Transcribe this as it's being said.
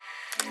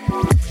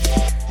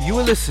You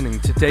are listening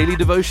to Daily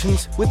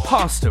Devotions with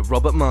Pastor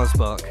Robert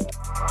Marsbach.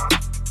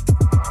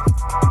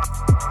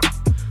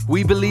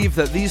 We believe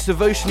that these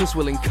devotions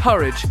will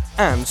encourage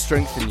and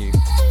strengthen you.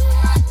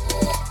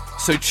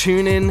 So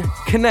tune in,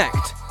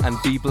 connect, and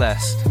be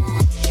blessed.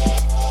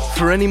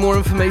 For any more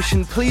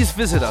information, please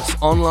visit us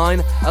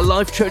online at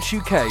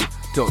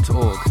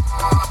lifechurchuk.org.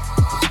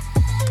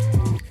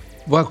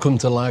 Welcome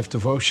to Life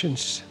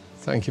Devotions.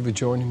 Thank you for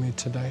joining me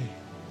today.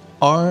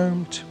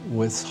 Armed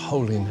with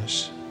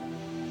holiness.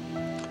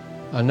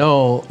 I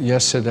know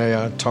yesterday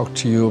I talked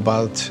to you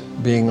about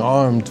being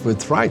armed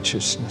with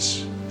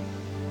righteousness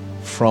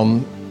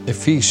from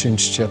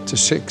Ephesians chapter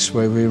 6,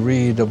 where we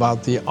read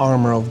about the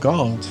armor of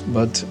God.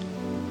 But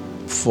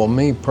for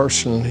me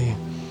personally,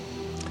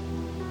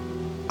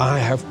 I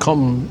have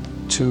come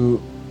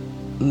to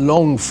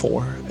long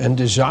for and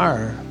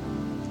desire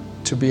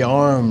to be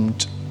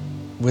armed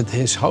with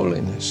His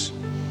holiness.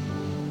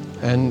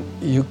 And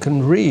you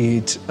can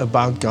read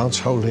about God's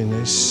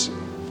holiness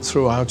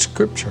throughout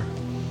Scripture.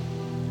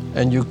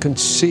 And you can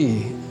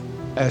see,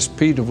 as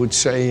Peter would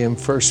say in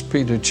 1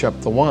 Peter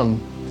chapter 1,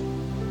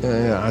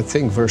 I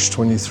think verse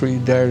 23,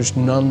 there's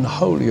none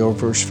holy, or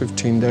verse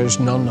 15, there's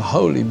none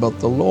holy but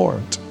the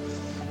Lord.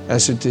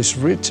 As it is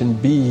written,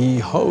 be ye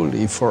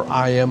holy, for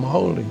I am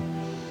holy.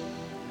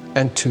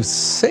 And to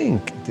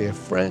think, dear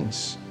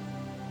friends,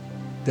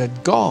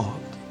 that God,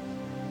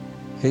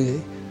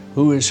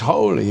 who is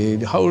holy,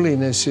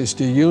 holiness is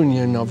the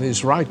union of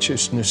His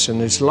righteousness and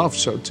His love,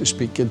 so to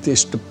speak. It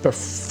is the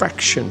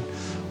perfection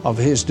of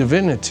His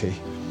divinity,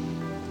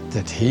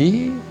 that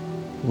He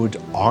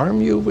would arm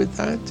you with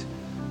that,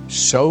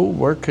 so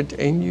work it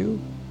in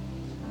you.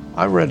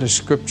 I read a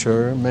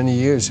scripture many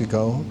years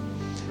ago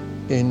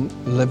in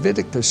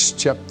Leviticus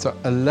chapter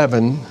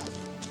 11.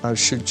 I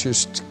should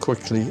just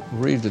quickly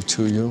read it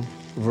to you.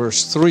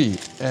 Verse 3,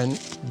 and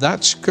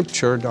that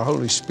scripture the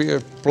Holy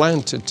Spirit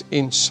planted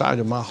inside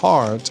of my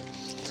heart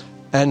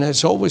and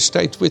has always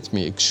stayed with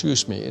me.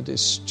 It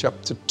is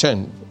chapter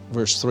 10,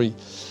 verse 3.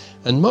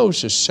 And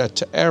Moses said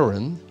to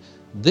Aaron,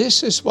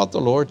 this is what the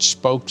Lord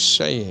spoke,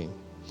 saying,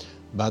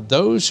 by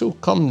those who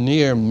come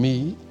near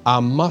me,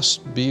 I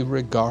must be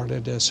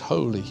regarded as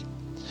holy,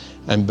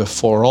 and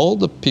before all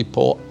the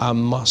people I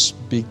must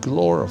be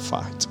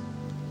glorified.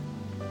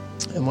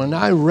 And when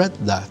I read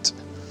that,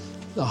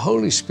 the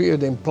Holy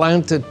Spirit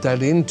implanted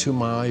that into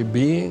my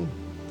being,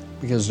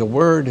 because the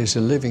Word is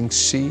a living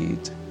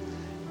seed,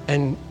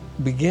 and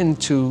began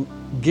to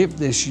give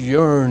this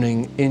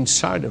yearning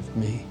inside of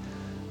me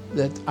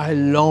that I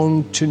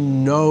long to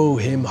know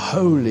Him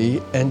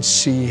holy and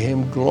see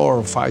Him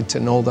glorified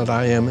in all that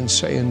I am and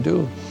say and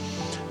do.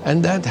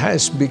 And that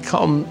has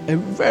become a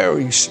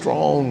very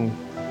strong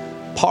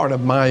part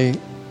of my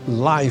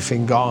life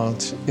in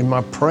God, in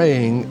my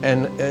praying,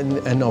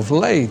 and of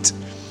late,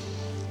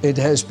 it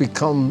has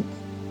become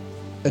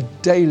a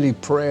daily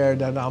prayer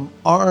that I'm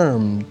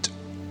armed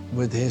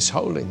with His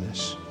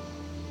holiness,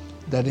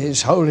 that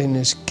His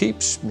holiness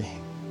keeps me.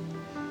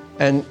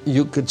 And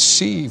you could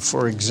see,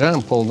 for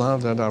example, now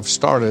that I've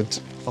started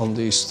on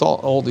these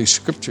thoughts, all these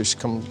scriptures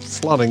come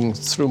flooding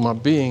through my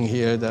being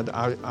here that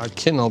I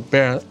cannot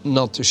bear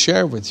not to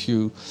share with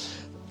you.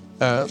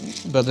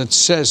 But it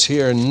says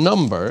here in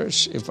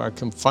Numbers, if I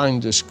can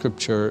find the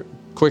scripture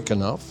quick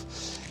enough,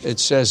 it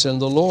says,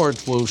 and the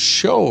Lord will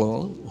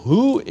show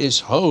who is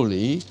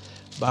holy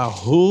by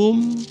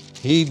whom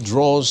He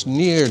draws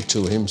near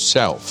to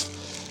Himself.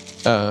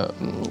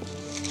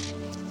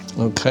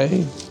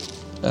 Okay.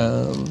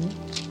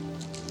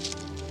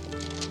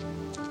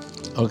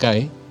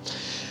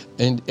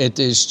 And it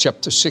is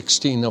chapter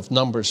 16 of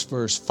Numbers,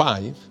 verse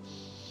 5.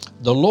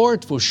 The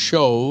Lord will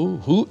show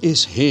who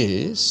is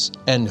His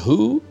and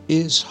who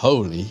is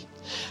holy,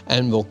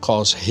 and will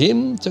cause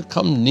him to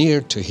come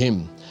near to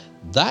Him.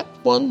 That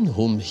one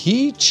whom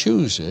He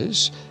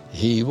chooses,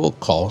 He will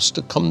cause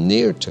to come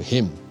near to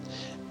Him.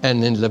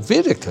 And in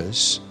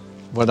Leviticus,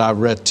 what I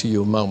read to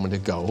you a moment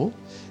ago,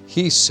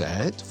 He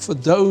said, for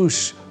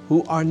those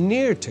who are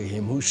near to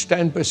Him, who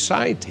stand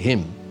beside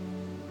Him,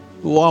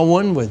 who are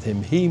one with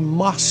Him, He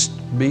must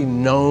be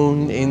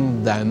known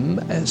in them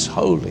as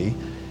holy,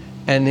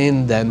 and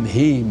in them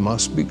He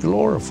must be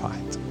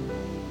glorified.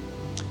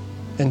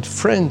 And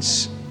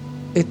friends,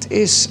 it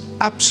is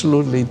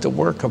absolutely the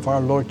work of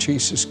our Lord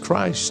Jesus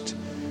Christ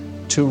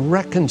to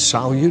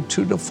reconcile you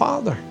to the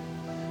Father,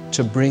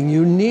 to bring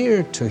you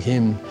near to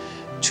Him,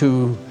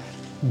 to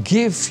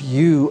give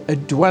you a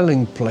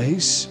dwelling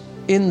place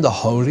in the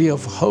Holy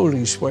of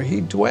Holies where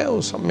He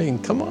dwells. I mean,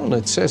 come on,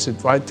 it says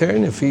it right there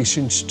in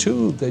Ephesians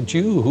 2, that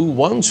you who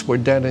once were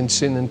dead in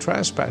sin and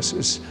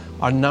trespasses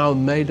are now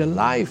made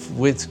alive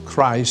with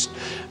Christ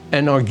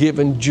and are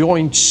given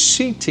joint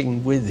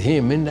seating with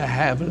Him in the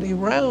heavenly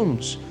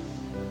realms.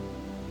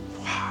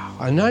 Wow.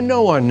 And I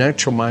know our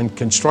natural mind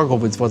can struggle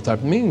with what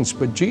that means,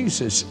 but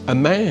Jesus, a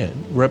man,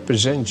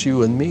 represents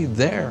you and me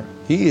there.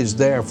 He is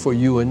there for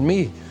you and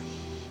me.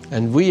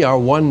 And we are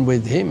one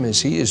with Him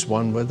as He is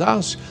one with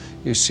us.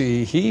 You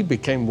see, He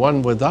became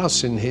one with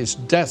us in His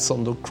death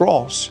on the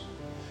cross,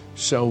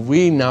 So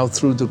we now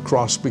through the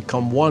cross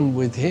become one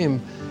with him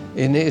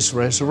in his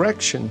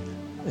resurrection.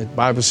 The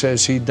Bible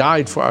says he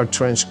died for our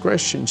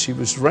transgressions. He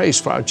was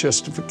raised for our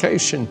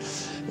justification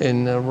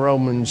in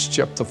Romans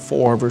chapter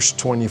 4, verse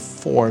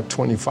 24,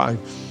 25.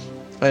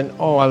 And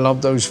I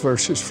love those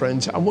verses,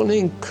 friends. I want to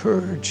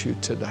encourage you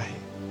today.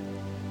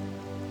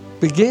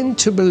 Begin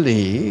to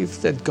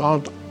believe that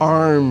God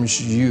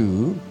arms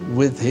you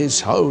with his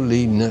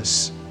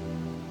holiness.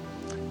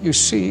 You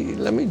see,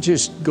 let me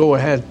just go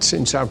ahead,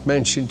 since I've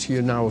mentioned to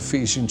you now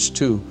Ephesians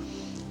 2.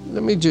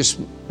 Let me just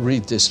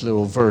read this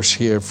little verse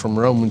here from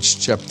Romans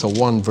chapter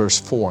 1, verse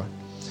 4.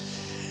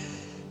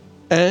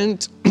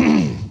 And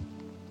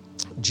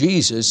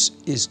Jesus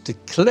is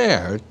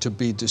declared to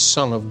be the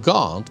Son of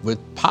God with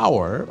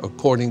power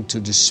according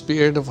to the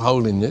Spirit of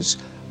holiness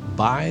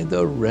by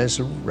the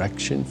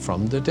resurrection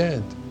from the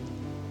dead.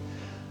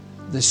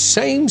 The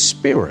same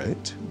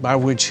Spirit by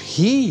which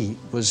he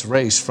was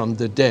raised from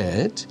the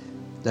dead,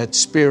 that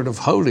Spirit of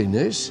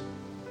holiness,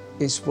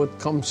 is what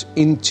comes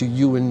into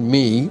you and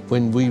me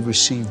when we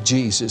receive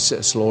Jesus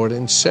as Lord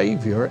and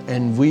Savior,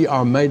 and we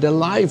are made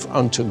alive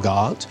unto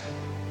God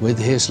with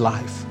his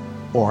life.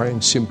 Or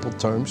in simple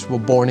terms, we're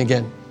born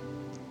again.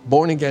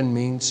 Born again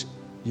means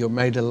you're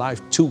made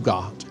alive to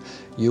God.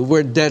 You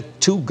were dead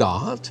to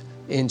God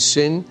in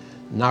sin.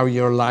 Now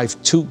you're alive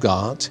to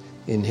God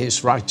in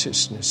his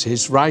righteousness.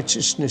 His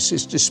righteousness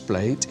is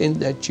displayed in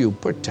that you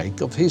partake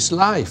of his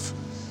life,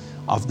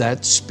 of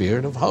that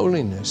Spirit of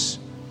holiness.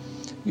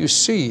 You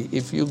see,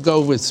 if you go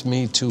with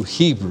me to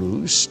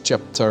Hebrews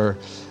chapter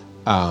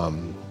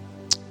 7,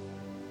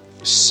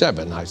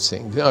 I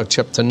think,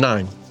 chapter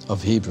 9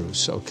 of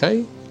Hebrews,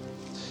 okay?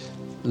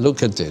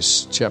 Look at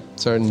this,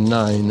 chapter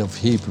 9 of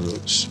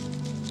Hebrews.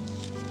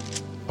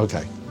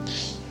 Okay.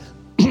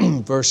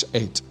 Verse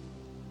 8.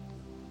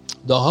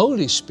 The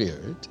Holy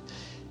Spirit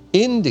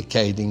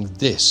indicating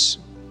this,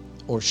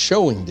 or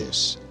showing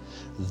this,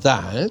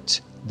 that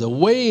the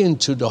way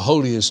into the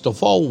holiest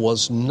of all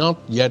was not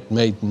yet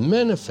made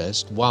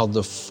manifest while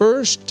the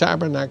first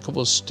tabernacle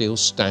was still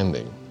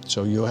standing.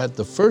 So you had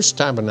the first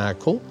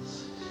tabernacle,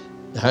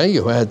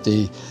 you had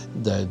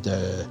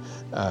the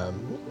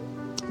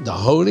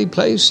holy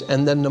place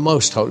and then the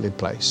most holy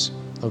place,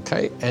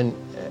 okay?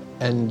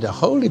 And the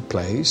holy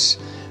place,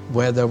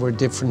 where there were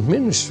different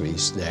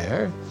ministries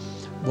there,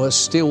 was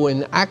still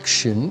in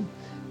action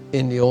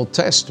in the Old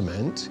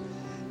Testament,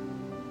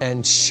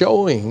 and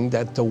showing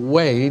that the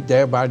way,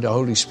 thereby the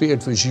Holy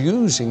Spirit was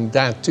using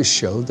that to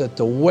show that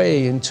the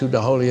way into the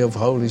Holy of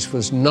Holies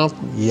was not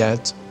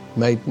yet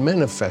made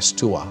manifest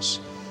to us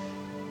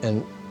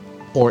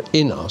or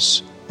in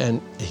us.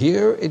 And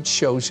here it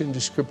shows in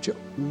the scripture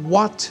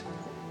what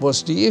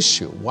was the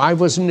issue. Why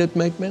wasn't it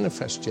made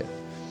manifest yet?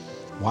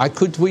 Why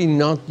could we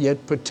not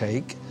yet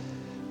partake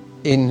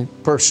in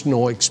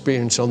personal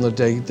experience on a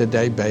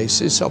day-to-day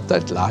basis of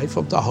that life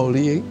of the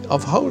Holy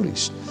of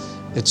Holies?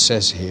 It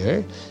says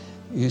here,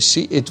 you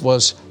see, it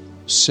was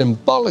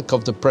symbolic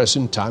of the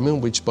present time in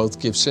which both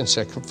gifts and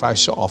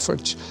sacrifice are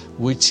offered,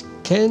 which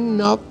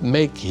cannot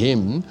make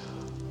him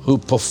who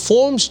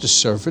performs the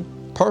service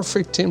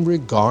perfect in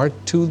regard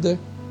to the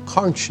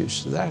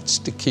conscience. That's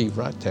the key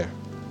right there.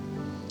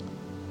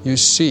 You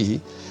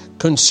see,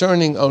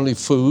 concerning only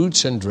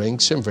foods and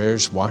drinks and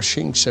various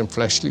washings and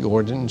fleshly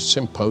ordinances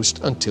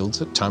imposed until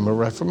the time of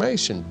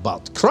Reformation.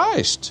 But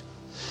Christ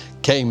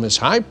came as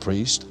high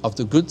priest of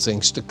the good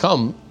things to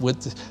come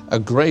with a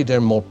greater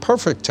and more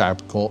perfect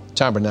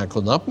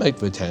tabernacle, not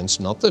made with hands,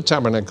 not the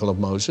tabernacle of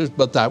Moses,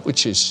 but that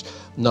which is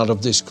not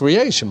of this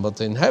creation, but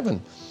in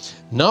heaven.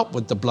 Not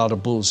with the blood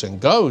of bulls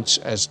and goats,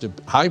 as the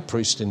high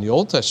priest in the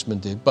Old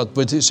Testament did, but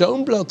with his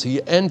own blood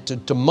he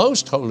entered the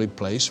most holy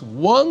place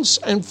once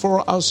and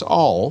for us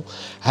all,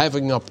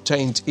 having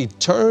obtained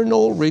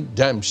eternal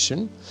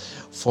redemption.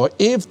 For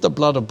if the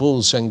blood of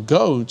bulls and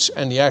goats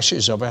and the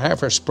ashes of a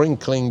heifer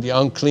sprinkling the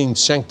unclean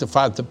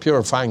sanctified the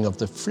purifying of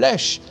the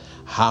flesh,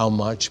 how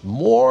much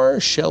more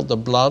shall the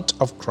blood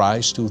of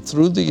Christ, who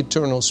through the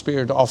eternal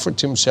Spirit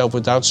offered himself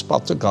without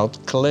spot to God,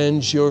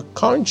 cleanse your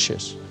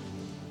conscience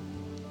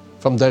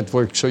from that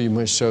work so you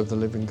may serve the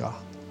living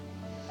God?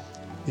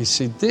 You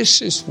see,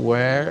 this is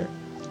where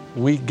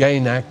we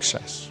gain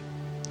access.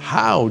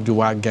 How do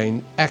I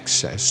gain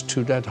access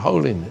to that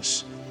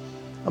holiness?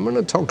 I'm going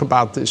to talk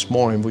about this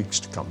more in weeks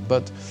to come,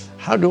 but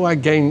how do I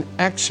gain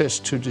access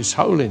to this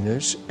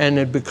holiness and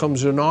it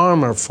becomes an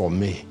armor for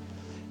me?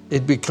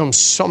 It becomes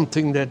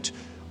something that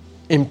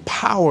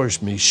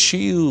empowers me,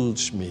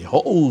 shields me,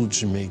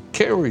 holds me,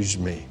 carries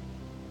me,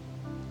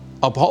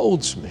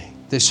 upholds me.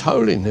 This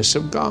holiness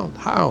of God.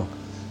 How?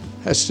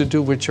 Has to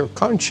do with your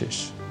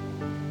conscience.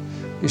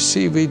 You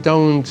see, we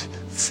don't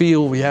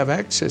feel we have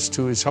access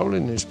to his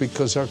holiness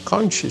because our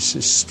conscience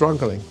is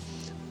struggling.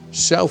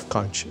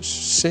 Self-conscious,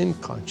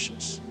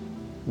 sin-conscious,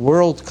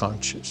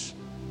 world-conscious.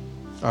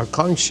 Our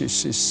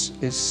conscience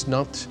is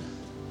not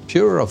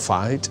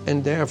purified,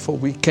 and therefore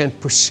we can't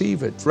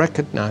perceive it,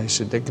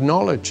 recognize it,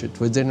 acknowledge it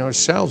within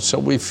ourselves. So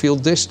we feel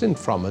distant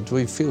from it.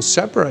 We feel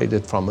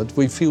separated from it.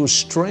 We feel a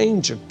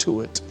stranger to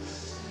it.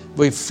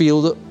 We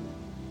feel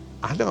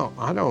I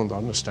don't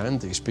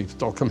understand these people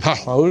talking about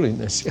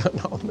holiness, you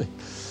know what I mean?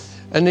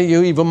 And then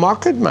you even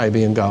mock it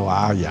maybe and go,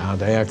 yeah,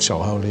 they act so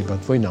holy,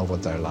 but we know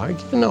what they're like,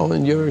 you know,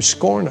 and you're a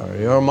scorner,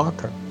 you're a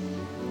mocker.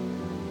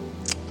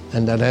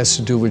 And that has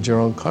to do with your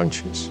own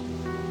conscience.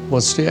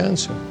 What's the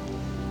answer?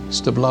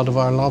 It's the blood of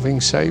our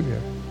loving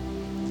Savior.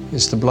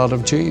 It's the blood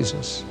of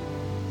Jesus.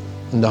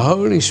 And the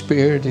Holy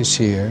Spirit is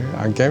here,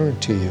 I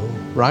guarantee you,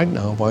 right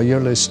now, while you're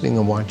listening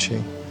and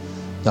watching.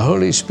 The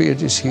Holy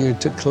Spirit is here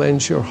to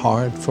cleanse your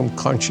heart from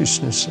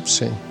consciousness of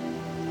sin.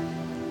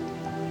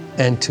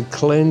 And to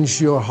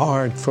cleanse your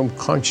heart from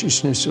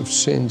consciousness of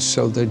sin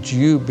so that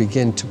you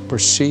begin to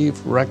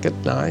perceive,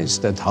 recognize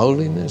that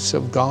holiness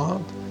of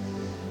God,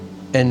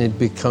 and it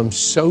becomes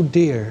so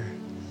dear,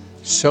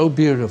 so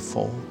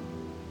beautiful,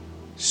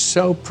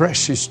 so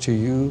precious to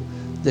you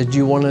that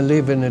you want to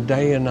live in a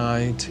day and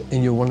night,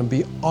 and you want to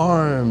be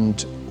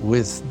armed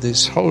with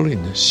this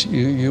holiness.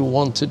 You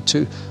want it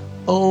to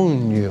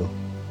own you.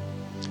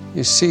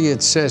 You see,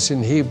 it says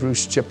in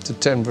Hebrews chapter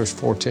 10, verse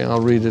 14,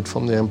 I'll read it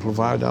from the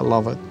Amplified, I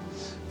love it.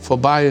 For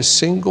by a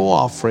single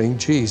offering,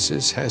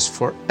 Jesus has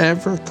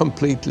forever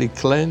completely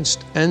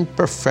cleansed and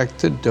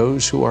perfected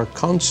those who are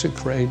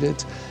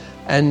consecrated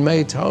and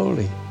made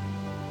holy.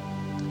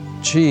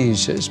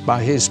 Jesus,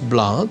 by his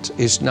blood,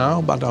 is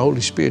now by the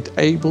Holy Spirit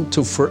able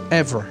to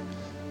forever.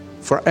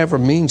 Forever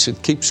means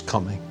it keeps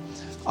coming.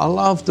 I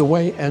love the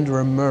way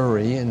Andrew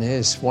Murray in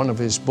one of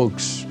his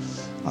books,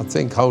 I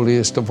think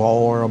Holiest of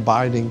All or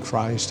Abiding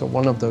Christ, or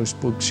one of those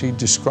books, he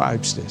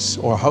describes this,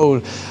 or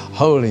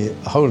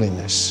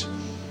Holiness.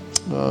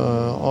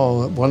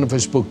 One of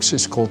his books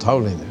is called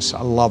Holiness.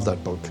 I love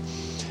that book.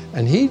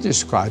 And he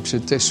describes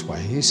it this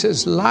way. He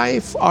says,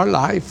 our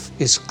life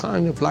is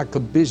kind of like a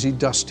busy,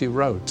 dusty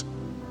road.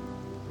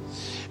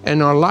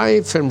 And our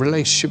life and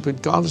relationship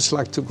with God is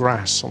like the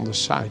grass on the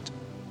side.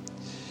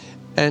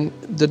 And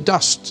the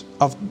dust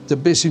of the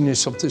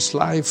busyness of this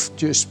life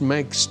just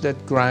makes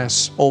that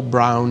grass all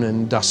brown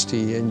and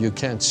dusty, and you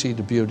can't see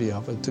the beauty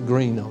of it, the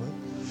green of it.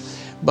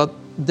 But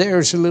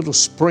there's a little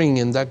spring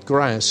in that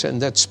grass,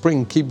 and that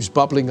spring keeps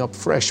bubbling up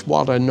fresh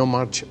water no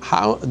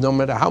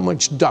matter how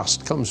much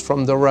dust comes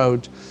from the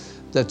road.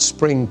 That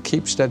spring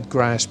keeps that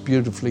grass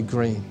beautifully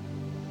green.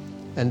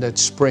 And that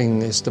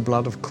spring is the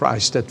blood of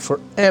Christ that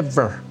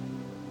forever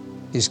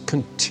is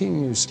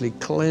continuously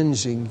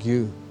cleansing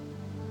you,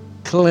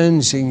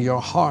 cleansing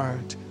your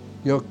heart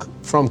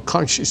from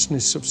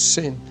consciousness of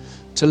sin,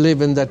 to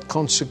live in that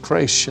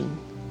consecration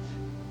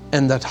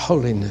and that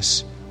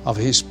holiness of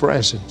his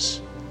presence.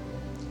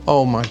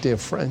 Oh, my dear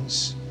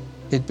friends,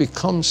 it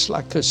becomes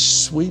like a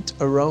sweet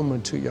aroma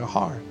to your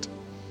heart.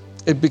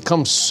 It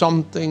becomes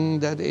something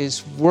that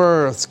is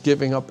worth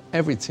giving up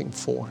everything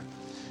for.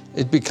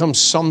 It becomes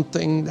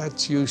something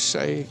that you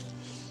say,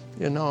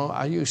 you know,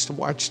 I used to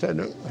watch that.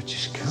 I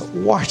just can't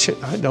watch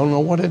it. I don't know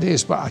what it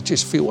is, but I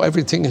just feel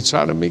everything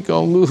inside of me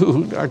going,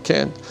 ooh, I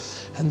can't.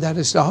 And that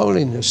is the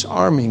holiness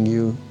arming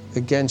you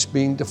against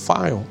being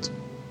defiled.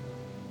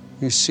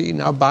 You see,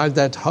 now by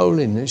that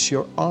holiness,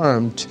 you're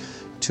armed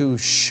to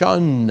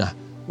shun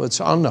what's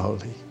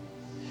unholy.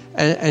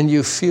 And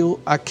you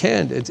feel, I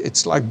can't.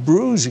 It's like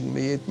bruising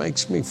me. It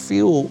makes me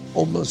feel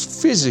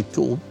almost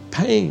physical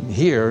pain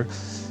here.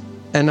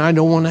 And I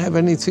don't want to have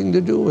anything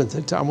to do with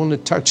it. I want to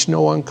touch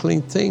no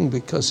unclean thing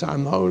because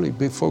I'm holy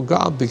before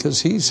God,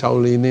 because he's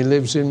holy and he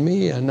lives in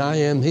me, and I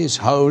am his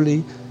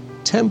holy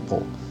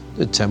temple,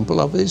 the temple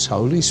of his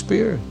Holy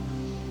Spirit.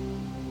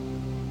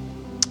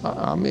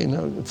 I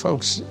mean,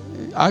 folks,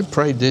 I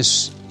pray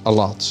this a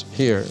lot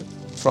here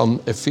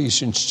from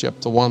Ephesians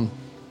chapter 1.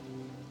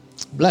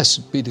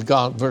 Blessed be to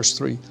God, verse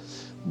 3.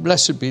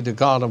 Blessed be the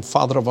God and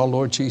Father of our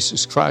Lord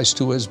Jesus Christ,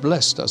 who has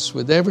blessed us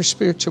with every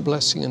spiritual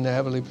blessing in the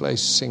heavenly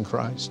places in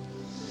Christ,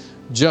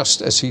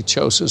 just as he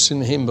chose us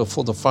in him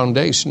before the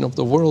foundation of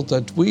the world,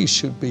 that we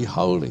should be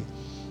holy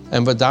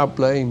and without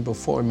blame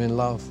before him in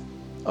love.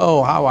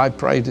 Oh, how I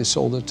pray this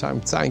all the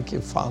time. Thank you,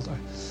 Father,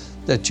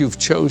 that you've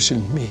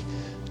chosen me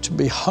to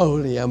be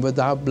holy and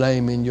without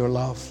blame in your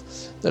love,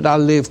 that I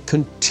live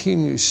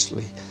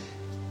continuously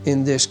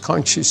in this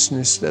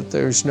consciousness that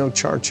there is no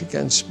charge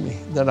against me,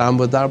 that I'm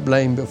without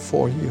blame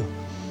before you,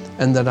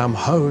 and that I'm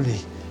holy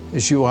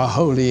as you are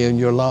holy in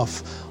your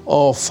love.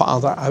 Oh,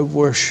 Father, I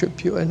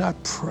worship you, and I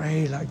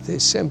pray like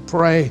this, and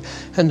pray,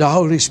 and the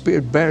Holy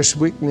Spirit bears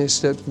witness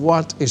that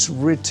what is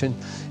written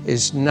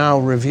is now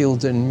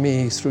revealed in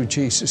me through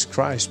Jesus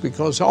Christ,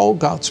 because all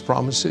God's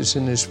promises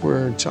in his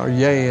words are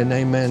yea and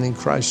amen in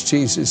Christ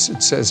Jesus.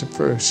 It says in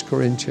 2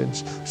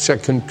 Corinthians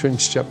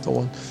chapter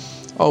 1.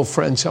 Oh,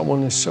 friends, I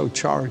want to so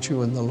charge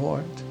you in the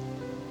Lord.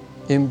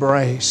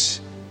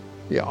 Embrace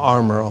the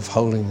armor of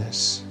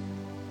holiness.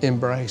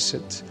 Embrace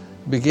it.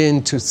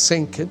 Begin to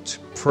think it,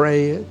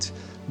 pray it,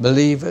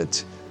 believe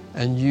it,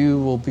 and you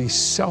will be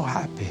so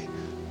happy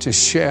to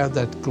share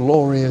that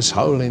glorious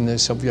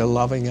holiness of your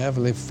loving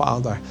Heavenly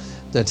Father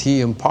that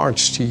he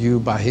imparts to you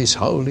by his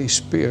Holy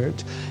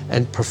Spirit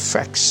and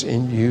perfects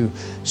in you,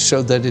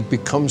 so that it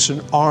becomes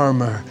an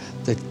armor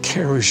that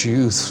carries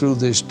you through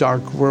this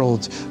dark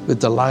world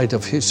with the light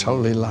of his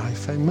holy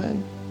life.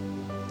 Amen.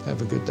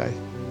 Have a good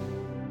day.